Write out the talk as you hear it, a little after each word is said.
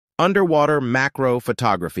Underwater Macro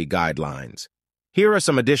Photography Guidelines. Here are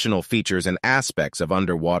some additional features and aspects of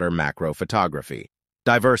underwater macro photography.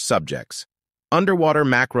 Diverse subjects. Underwater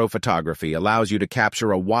macro photography allows you to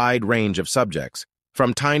capture a wide range of subjects,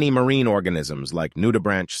 from tiny marine organisms like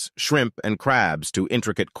nudibranchs, shrimp, and crabs to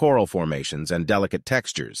intricate coral formations and delicate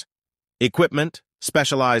textures. Equipment,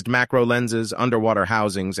 specialized macro lenses, underwater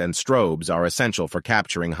housings, and strobes are essential for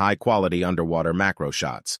capturing high-quality underwater macro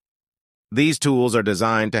shots. These tools are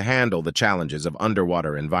designed to handle the challenges of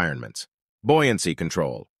underwater environments. Buoyancy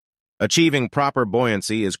control. Achieving proper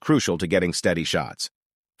buoyancy is crucial to getting steady shots.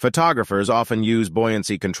 Photographers often use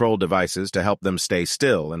buoyancy control devices to help them stay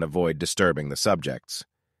still and avoid disturbing the subjects.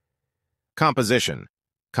 Composition.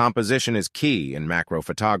 Composition is key in macro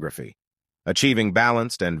photography. Achieving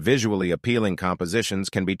balanced and visually appealing compositions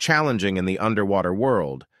can be challenging in the underwater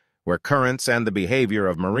world, where currents and the behavior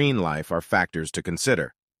of marine life are factors to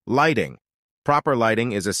consider. Lighting. Proper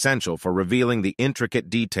lighting is essential for revealing the intricate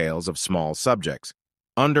details of small subjects.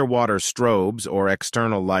 Underwater strobes or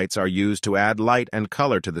external lights are used to add light and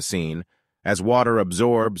color to the scene, as water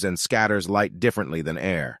absorbs and scatters light differently than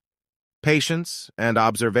air. Patience and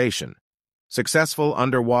observation. Successful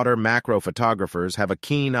underwater macro photographers have a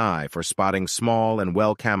keen eye for spotting small and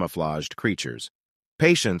well-camouflaged creatures.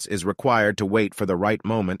 Patience is required to wait for the right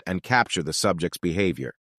moment and capture the subject's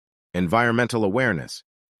behavior. Environmental awareness.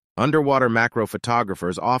 Underwater macro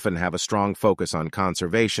photographers often have a strong focus on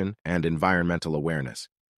conservation and environmental awareness.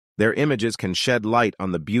 Their images can shed light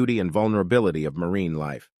on the beauty and vulnerability of marine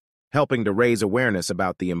life, helping to raise awareness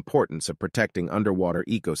about the importance of protecting underwater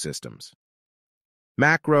ecosystems.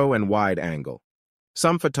 Macro and wide angle.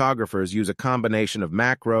 Some photographers use a combination of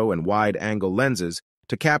macro and wide-angle lenses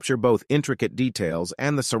to capture both intricate details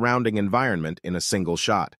and the surrounding environment in a single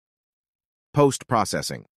shot.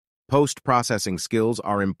 Post-processing. Post-processing skills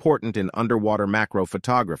are important in underwater macro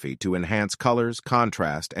photography to enhance colors,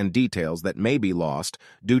 contrast, and details that may be lost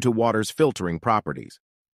due to water's filtering properties.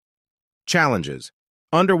 Challenges.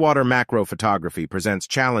 Underwater macro photography presents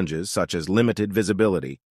challenges such as limited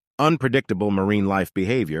visibility, unpredictable marine life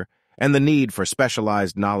behavior, and the need for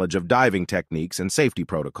specialized knowledge of diving techniques and safety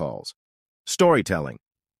protocols. Storytelling.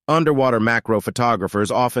 Underwater macro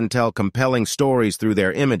photographers often tell compelling stories through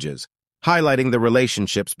their images, highlighting the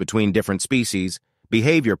relationships between different species,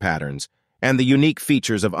 behavior patterns, and the unique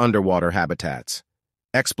features of underwater habitats.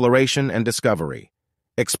 Exploration and discovery.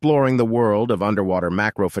 Exploring the world of underwater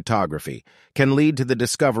macro photography can lead to the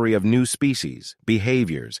discovery of new species,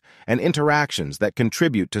 behaviors, and interactions that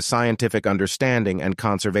contribute to scientific understanding and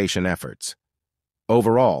conservation efforts.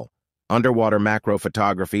 Overall, underwater macro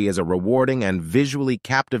photography is a rewarding and visually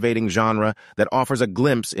captivating genre that offers a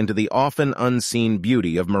glimpse into the often unseen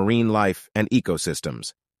beauty of marine life and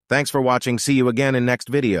ecosystems. Thanks for watching. See you again in next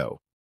video.